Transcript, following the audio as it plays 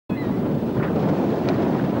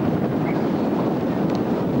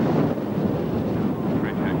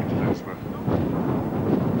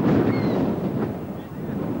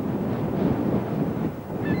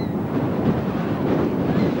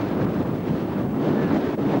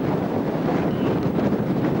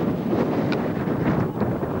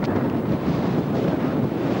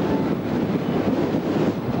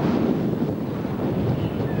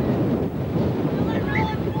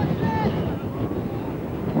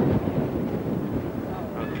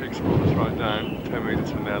right down, 10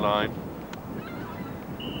 metres from their line.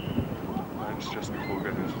 And it's just before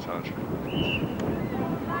getting into touch.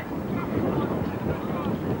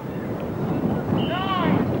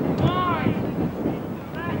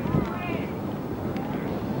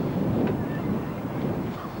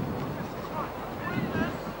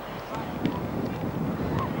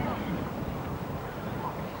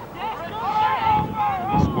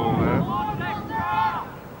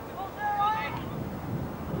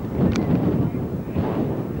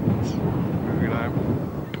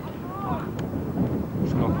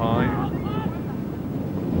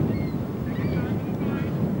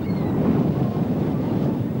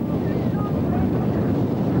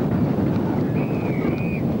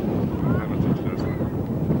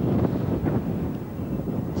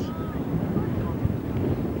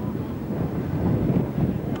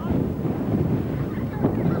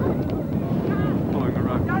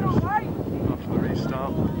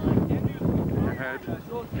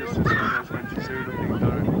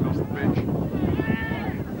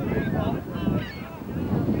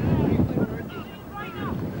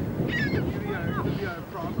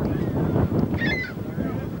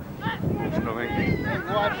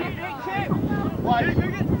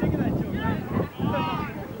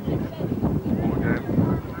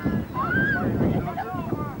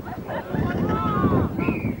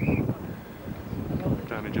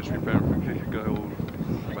 Just preparing for a kick a goal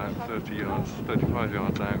about 30 yards, 35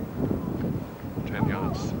 yards out, 10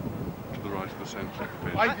 yards to the right of the centre.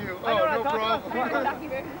 I do. Oh, no problem.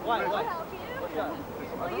 Why? What's up?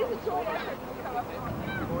 Well, use the tool.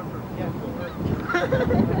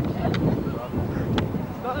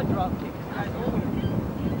 It's not a drop kick.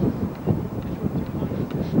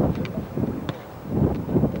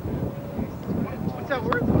 What's that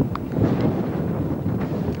word?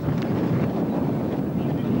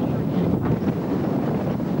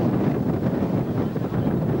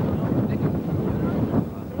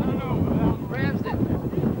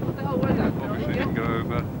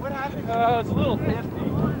 It's a little nasty.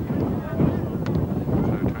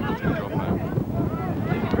 So 22 drop out.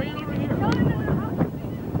 Bring it over here.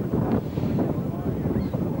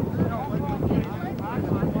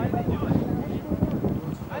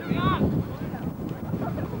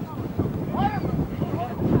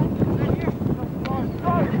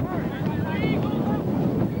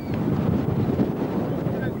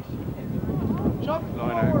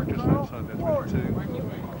 Line out just outside their 22.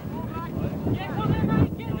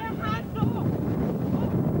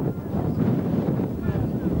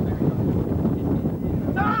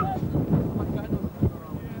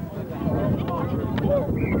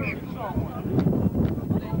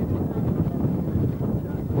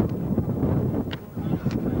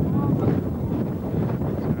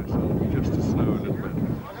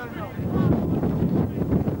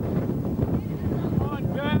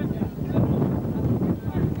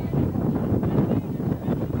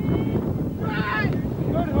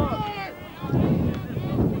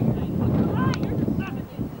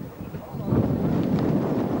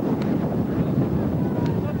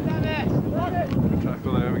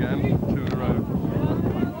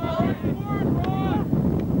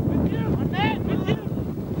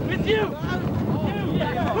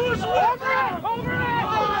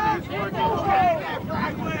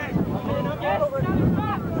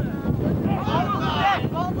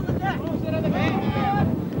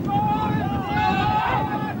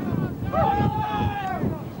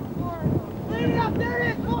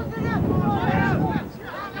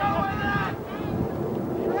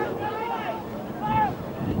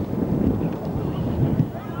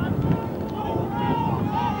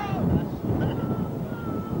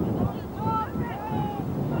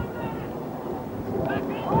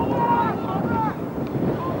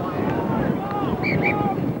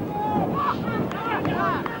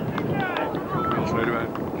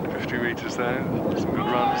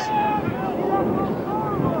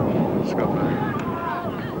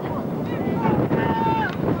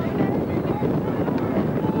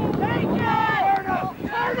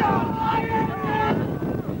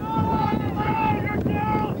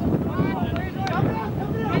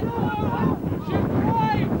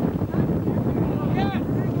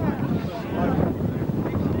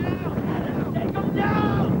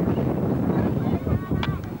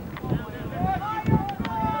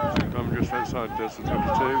 Outside Desborough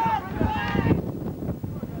 22.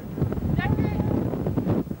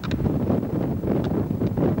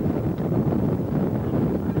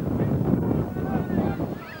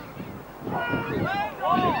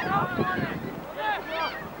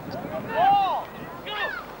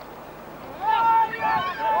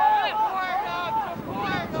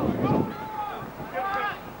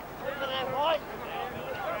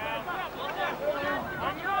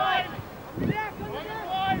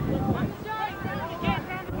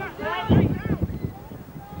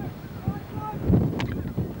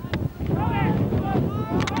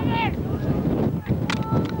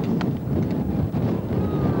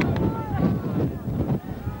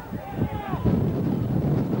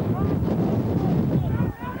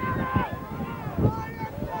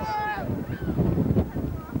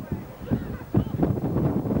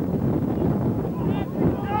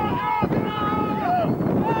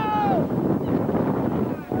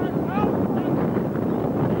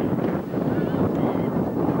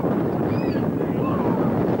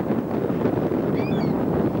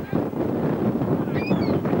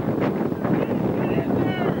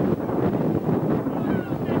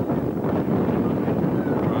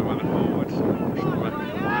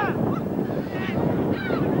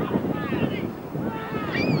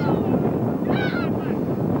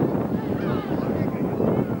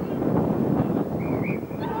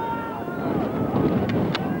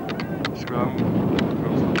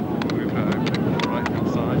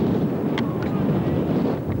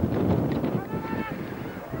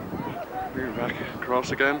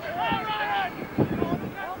 cross again.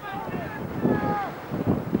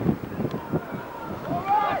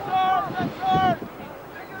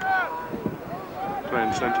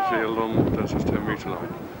 Playing centre field on Des's 10-metre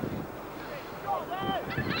line.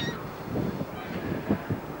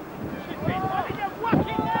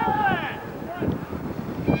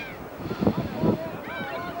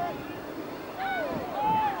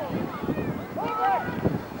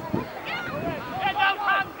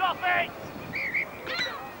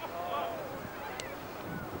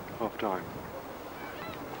 Half time.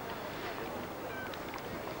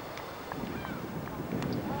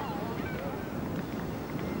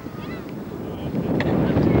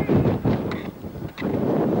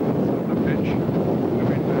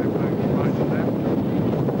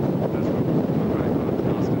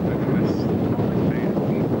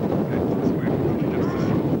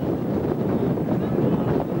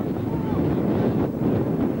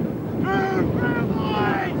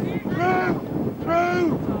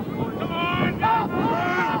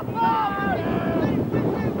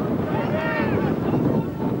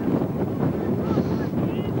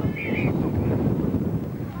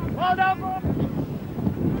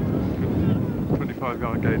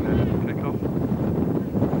 Yard gain there, kick off.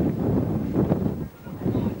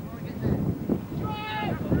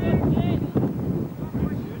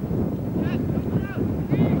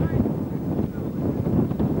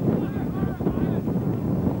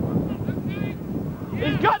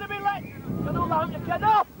 He's got to be let! Get along, you get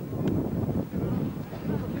up!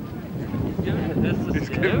 He's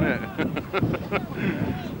giving it.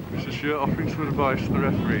 Mr. Shirt offering some advice to the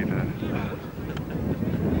referee there.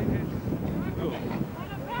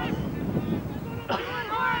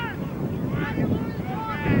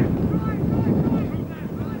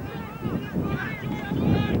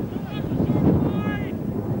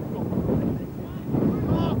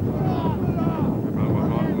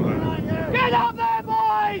 Get up there,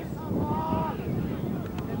 boys!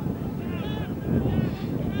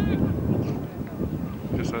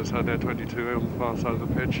 Just outside their 22 on the far side of the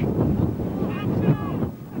pitch.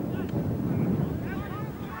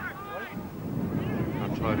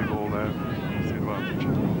 Untidy ball there, that's the advantage.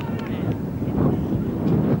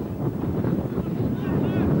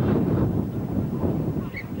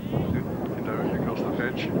 Indirectly across the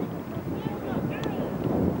pitch.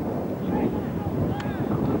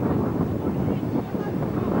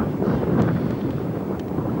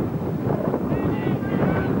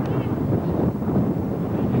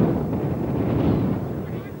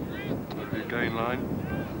 Gain line.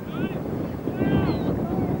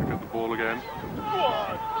 Pick up the ball again.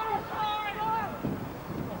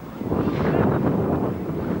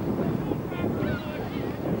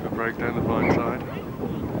 A break down the blind side.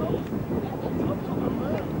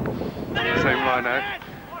 Same line out.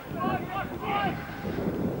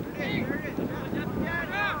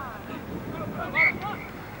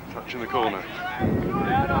 Touch in the corner.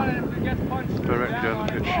 Directly down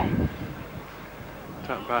the pitch.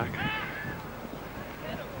 Tap back.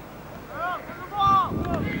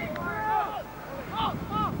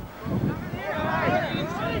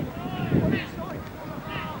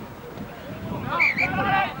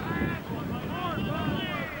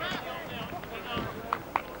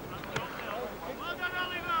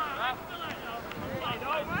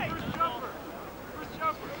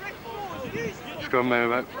 Scrum there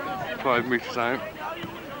about 5 metres out.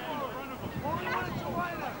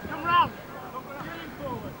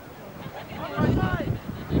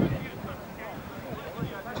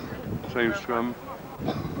 Same scrum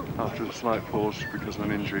after a slight pause because of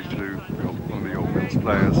an injury to one of the York Mills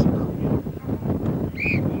players.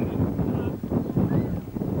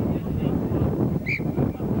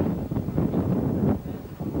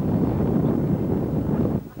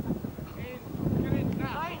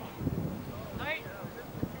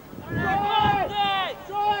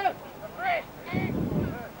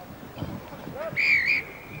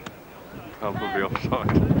 Palpably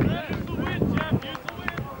offside.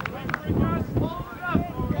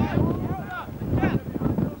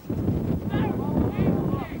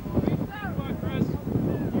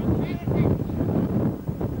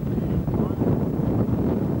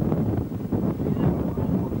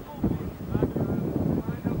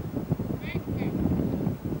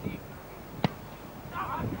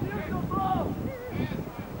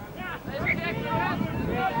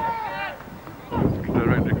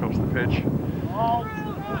 Directly across the pitch,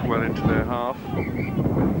 well into their half.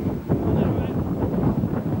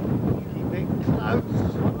 Keep it close.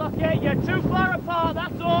 Unlucky, you're too far apart,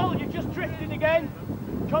 that's all. You're just drifting again.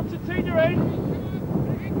 Concertina in.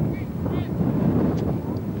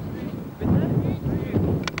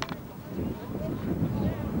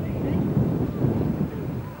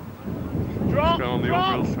 on the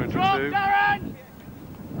York Mills 22. Darren!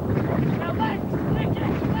 Now legs!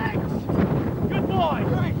 Legs! Good boy!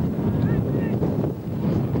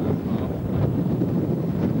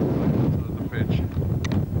 The pitch.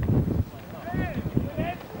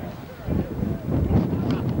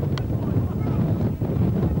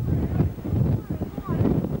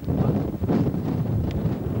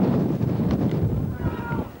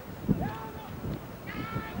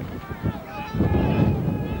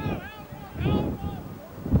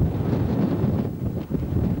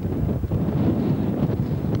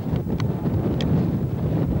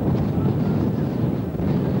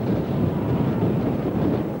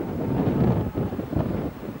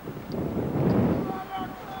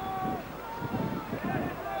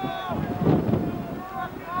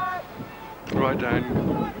 Right down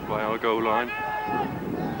by our goal line.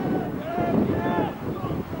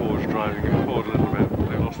 Forwards driving it forward a little bit.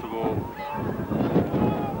 They lost the ball.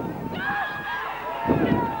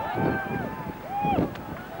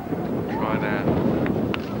 Try now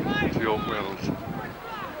to York Mills.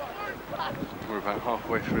 We're about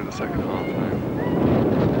halfway through the second half now.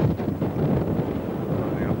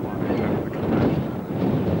 The up one in terms of the conversion.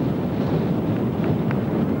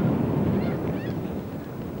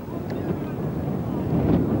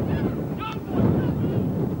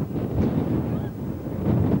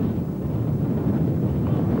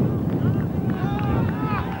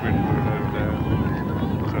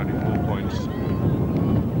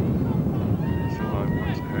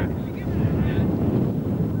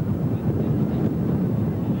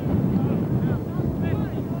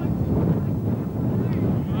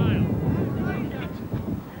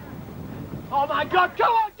 Oh my God,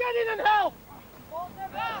 come on, get in and help!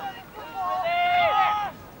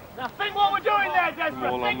 Now think what we're doing there,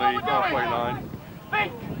 Desborough. Ball on the halfway line.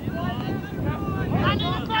 Think!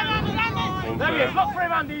 Ball There he there. is, look for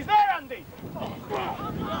him, Andy. He's there, Andy.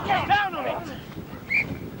 Get down on it.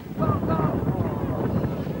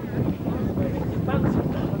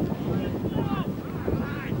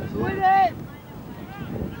 With it!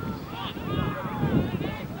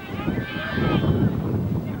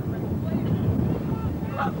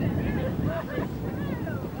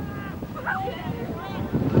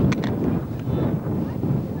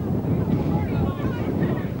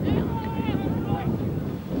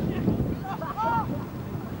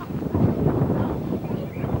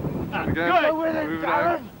 Again. Good. With it, Move it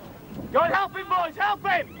Darren! out. Go and help him, boys, help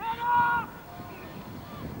him!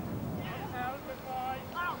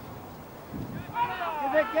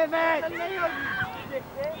 Give it!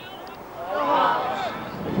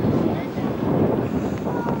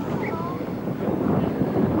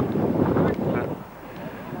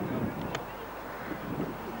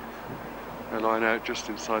 A line out just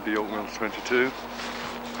inside the York Mills 22.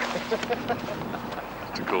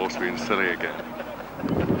 It's of course being silly again.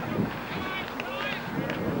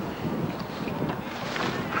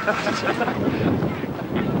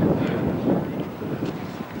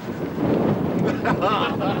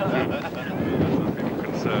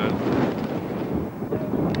 Concern.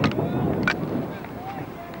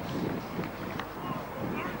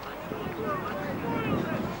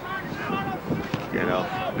 Get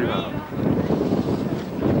off. Be well.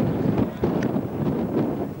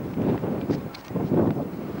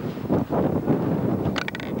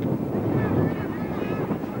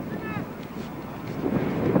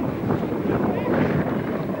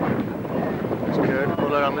 That's good.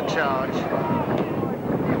 Muller on the charge.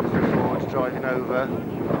 The forwards driving over.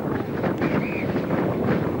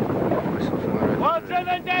 Whistle from the referee. Well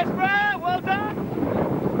driven, Desborough, well done!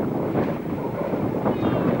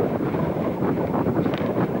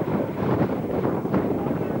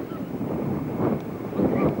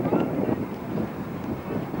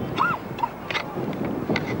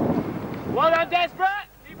 Well done, Desborough.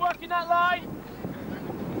 Keep working that line.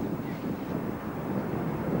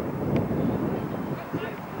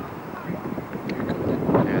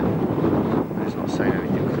 Yeah. He's not saying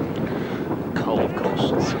anything. Cold, of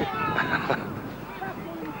course.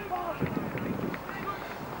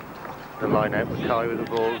 The line out, Mackay with the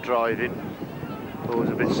ball, driving. Ball's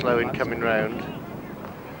a bit slow in coming round.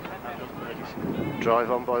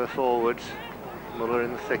 Drive on by the forwards. Muller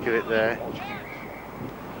in the thick of it there.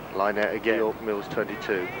 Line out again, York Mills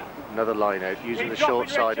 22. Another line out, using the short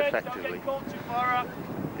side effectively.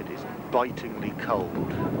 It is bitingly cold.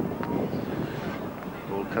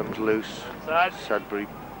 Ball comes loose. Sudbury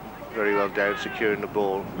very well down, securing the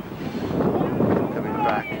ball. Coming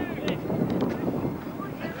back.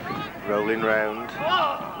 Rolling round.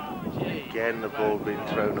 Again the ball being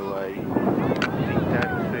thrown away. Deep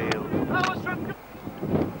down the field.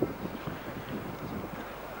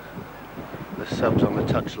 The subs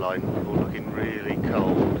the touchline, all looking really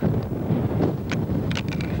cold.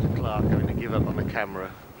 Mr. Clark having to give up on the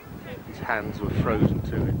camera. His hands were frozen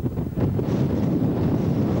to it.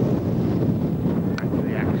 Back to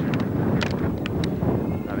the action.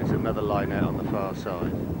 And it's another line out on the far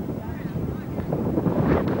side.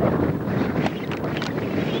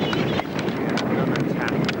 Another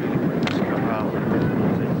tap really when the scrum half in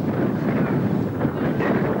difficulty.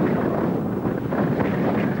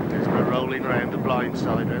 Desborough rolling round the blind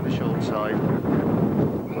side, round the short side.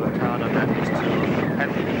 Worked hard on that this tour.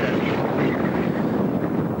 Penalty to Desborough.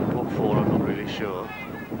 What for, I'm not really sure.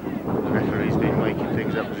 The referee's been making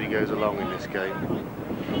things up as he goes along in this game.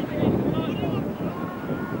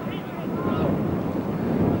 A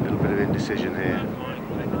little bit of indecision here.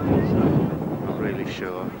 Not really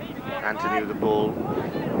sure. Anthony with the ball.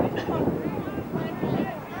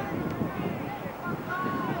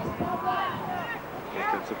 Here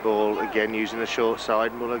comes the ball again using the short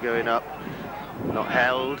side. Muller going up. Not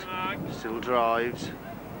held. Still drives.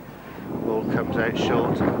 Ball comes out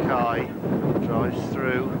short and Kai drives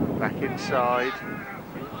through, back inside.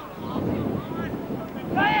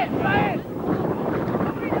 Play it!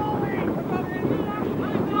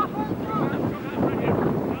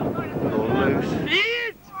 Ball loose.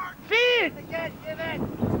 Feed! Again, give it!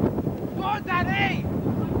 Go on, Danny!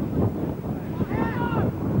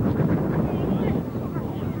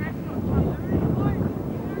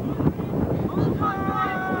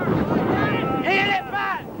 Hit it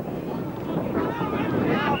back!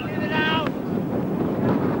 Get it out!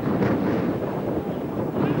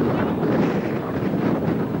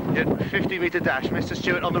 Yep, 50-metre dash, Mr.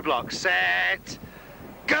 Stewart on the block. Set!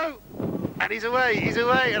 Go! And he's away,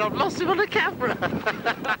 and I've lost him on the camera.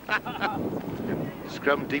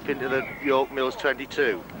 Scrum deep into the York Mills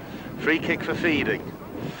 22. Free kick for Feeding.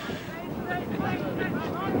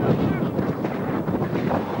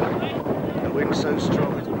 The wind's so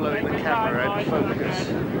strong it's blowing the camera out of focus.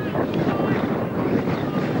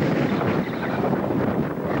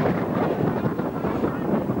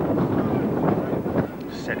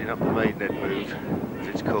 Setting up the Maidenhead move, as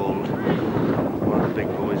it's called. One of the big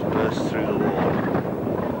boys burst through the wall.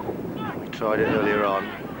 We tried it earlier on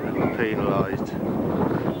and were penalised.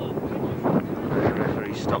 The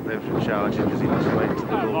referee stopped them from charging because he must wait to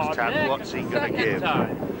the Lord's tap. What's he going to give?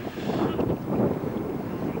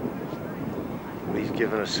 He's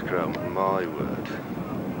given a scrum, my word.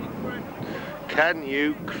 Can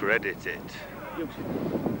you credit it?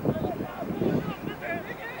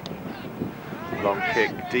 Long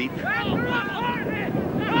kick deep. Keep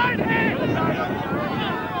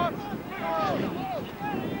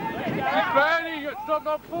burning, it's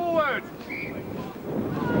not forward.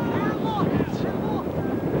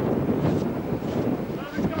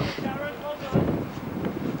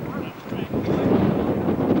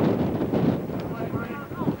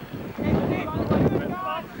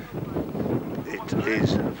 It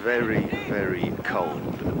is very, very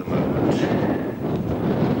cold at the moment.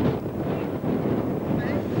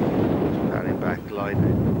 Standing back line.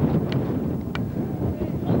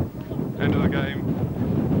 End of the game.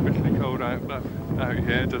 Bitterly cold out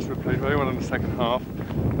here. Desborough played very well in the second half,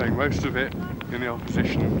 playing most of it in the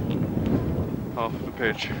opposition half of the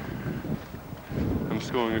pitch and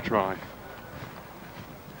scoring a try.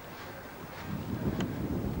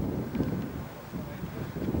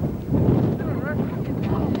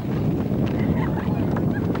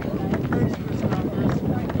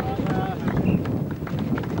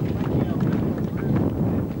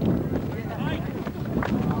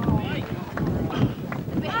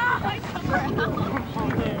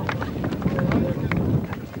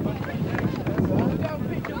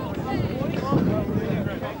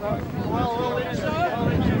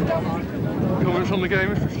 Comments on the game,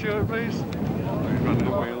 Mr. Stewart, please. He's running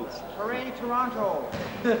the wheels. Hooray, Toronto!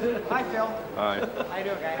 Hi, Phil. Hi. How you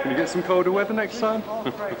doing, guys? Can you get some colder weather next time?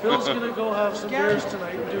 Phil's going to go have some beers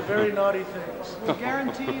tonight and do very naughty things. We'll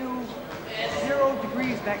guarantee you 0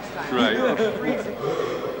 degrees next time. Great. Freezing.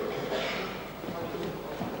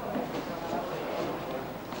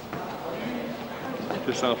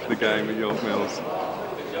 Just after the game at York Mills.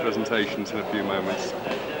 Presentations in a few moments.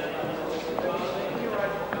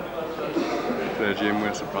 There, Jim,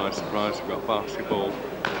 we're surprised, we've got basketball.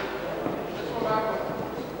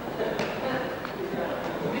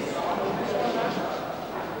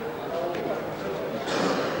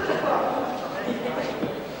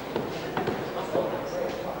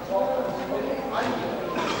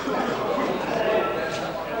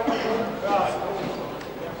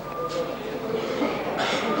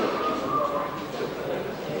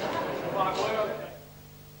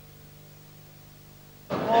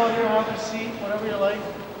 Oh, here, have a seat, whatever you like.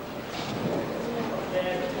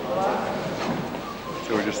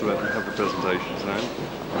 to let them have the presentations now.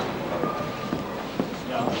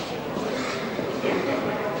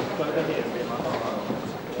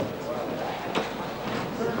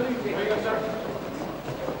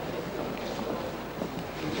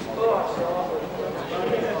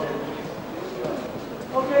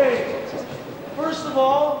 Okay, first of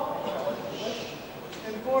all,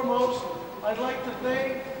 and foremost, I'd like to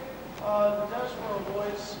thank the Desborough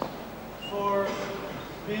boys for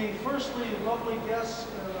being firstly lovely guests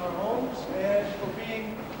in our homes and for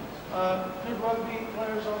being good rugby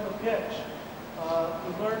players on the pitch.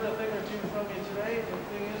 We've learned a thing or two from you today. The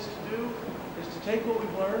thing is to do is to take what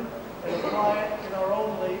we've learned and apply it in our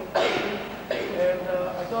own league. And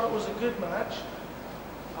I thought it was a good match.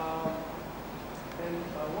 And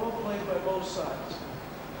well played by both sides.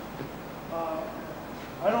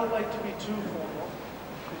 I don't like to be too formal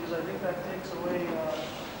because I think that takes away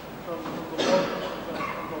from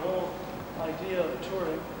the whole idea of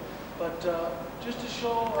touring. But just to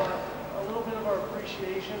show a little bit of our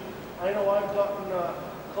appreciation, I know I've gotten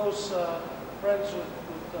close friends with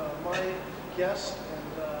my guest,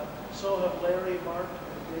 and so have Larry, Mark,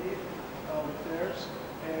 and Dave with theirs.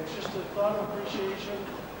 And it's just a thought of appreciation.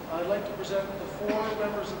 I'd like to present the 4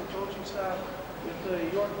 members of the coaching staff with the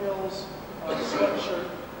York Mills sweatshirt.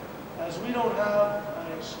 As we don't have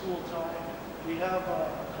a school tie, we have a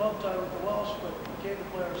club tie with the Welsh, but we came to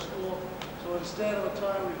play our school. So instead of a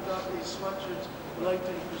tie, we've got these sweatshirts we'd like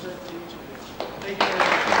to present to each of you. Thank you very much.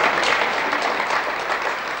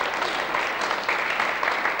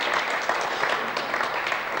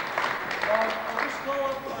 I'll just call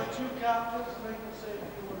up our 2 captains and they can say a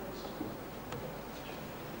few words.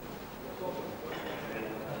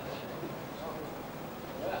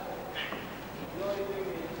 The only thing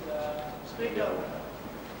is, speak up.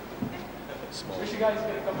 Wish you guys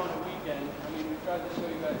could come on a weekend. I mean, we tried to show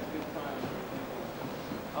you guys a good time.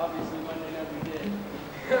 Obviously, Monday night we did.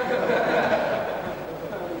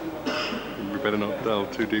 We better not delve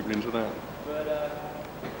too deeply into that. But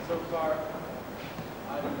so far,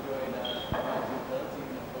 I've enjoyed my two builds,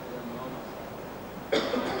 even if those are moments.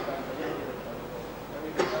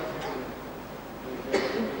 Everything else has been really great.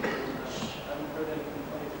 I haven't heard any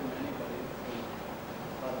complaints from anybody. It's been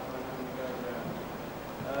a lot of fun having you guys around.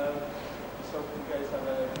 Just hope you guys have a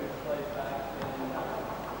good play back, and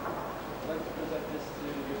I'd like to present this to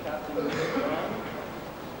your captain, John.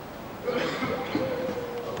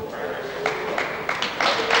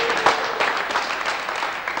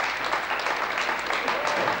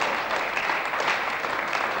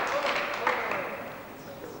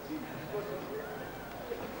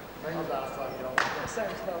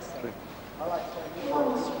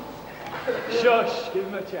 Shush, give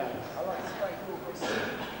him a chance. I'd like to thank all this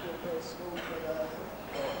school for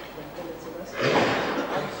visiting us.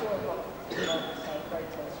 I'm sure I've got great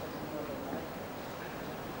taste from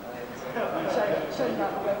another night. Shame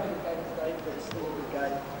about the weather again today, but it's still a good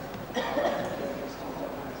game.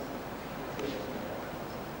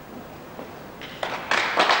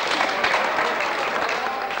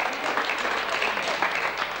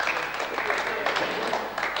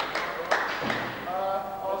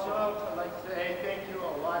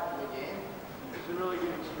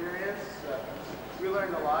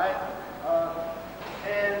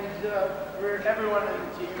 Everyone in the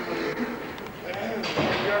team and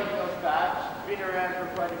York Mills patch, been around for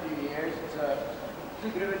quite a few years. It's a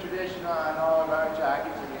bit of a tradition on all of our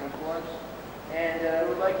jackets and uniforms. And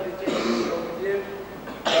we'd like you to take this over to you.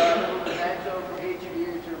 A little memento for each of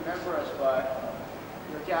you to remember us by.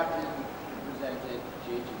 Your captain presented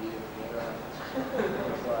to each of you.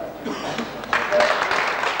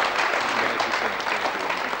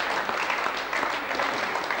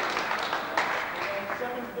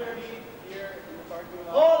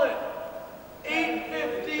 Hold it!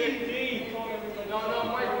 8:15! No,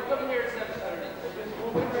 Mike, we're coming here at 7:30.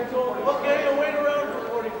 Okay, you'll wait around for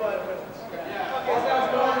 45 minutes.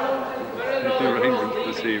 With the arrangements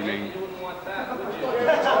this evening. You wouldn't want that, would you? I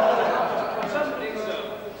think so.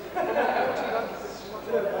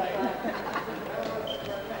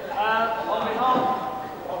 On behalf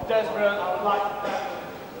of Desborough, I would like to thank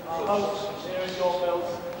our hosts here in York Mills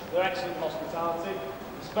for their excellent hospitality,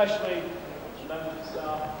 especially the members of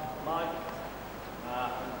staff, Mike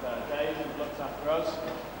and Dave, who looked after us.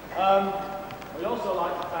 We'd also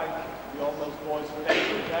like to thank the York Mills boys for an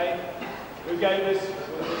excellent game, who gave us,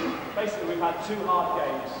 basically we've had 2 hard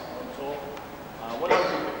games on tour, one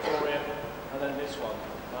over in Victoria and then this one.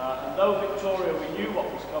 And though Victoria, we knew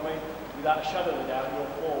what was coming, without a shadow of a doubt, your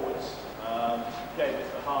forwards gave us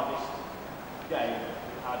the hardest game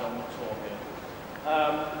we've had on the tour here.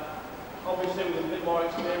 obviously with a bit more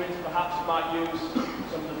experience, perhaps you might use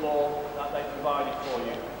some of the ball that they provided for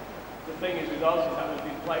you. The thing is with us is that we've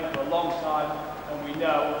been playing for a long time, and we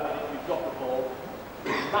know that if we've got the ball,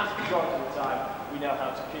 the vast majority of the time, we know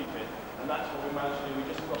how to keep it. And that's what we managed to do. We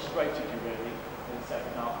just frustrated you really in the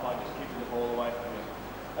second half by just keeping the ball away from you.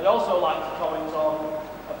 I'd also like to comment on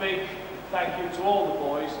a big thank you to all the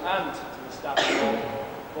boys and to the staff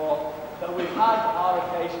for that we've had our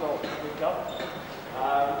occasional hiccup.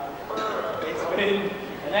 It's been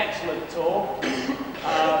an excellent tour,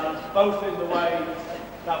 both in the way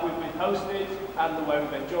that we've been hosted and the way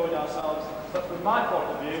we've enjoyed ourselves. But from my point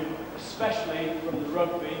of view, especially from the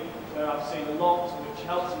rugby, where I've seen a lot, which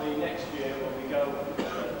helps me next year when we go.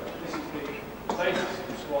 This is the basis of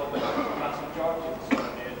the squad, but the vast majority of the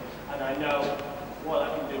squad here, and I know what I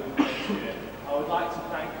can do with next year. I would like to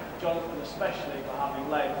thank Jonathan especially for having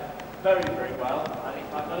led very, very well, and in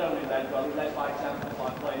fact not only led well, he led by example by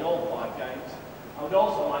playing all 5 games. I would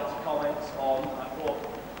also like to comment on, I thought,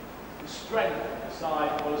 the strength of the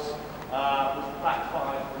side was the back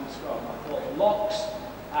 5 from the scrum. I thought the locks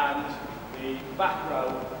and the back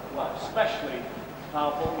row were especially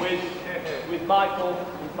powerful, with Michael,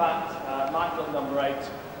 in fact, Michael at number 8,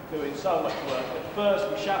 doing so much work. At first,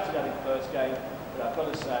 we shouted at him first game, but I've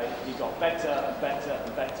got to say, he got better and better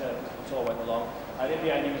and better as the tour went along. And in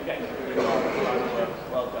the end, he was getting through the work.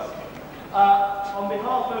 Well done. On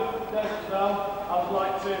behalf of Desborough, I would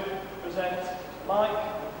like to present Mike,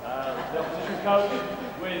 the opposition coach,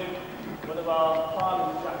 with one of our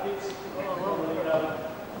Parliament jackets, normally known as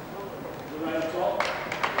the red top.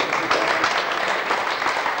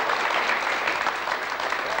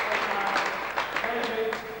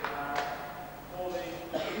 David, for the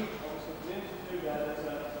institute, there's a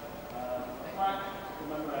plaque to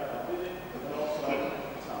commemorate our visit, but also a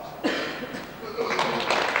task.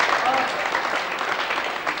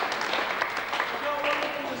 I've got one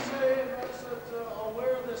thing to say, and that's that I'll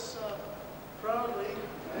wear this proudly.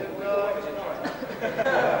 And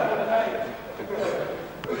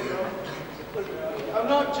I'm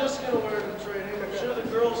not just going to wear it in training. I'm sure the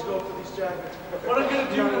girls go for these jackets. What I'm going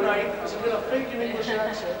to do tonight is I'm going to fake an English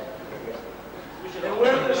accent and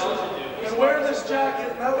wear this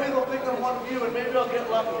jacket, and that way they'll think I'm one of you, and maybe I'll get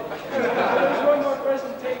lucky. There's one more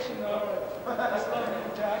presentation, though. That's not a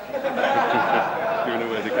jacket. You're going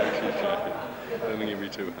to wear the coach's jacket. I don't think he'll be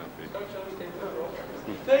too happy.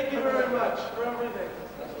 Thank you very much for everything.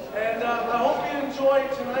 And I hope you enjoy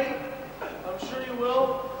tonight. I'm sure you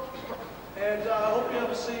will. And I hope you have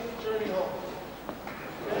a safe journey home.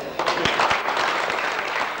 Okay?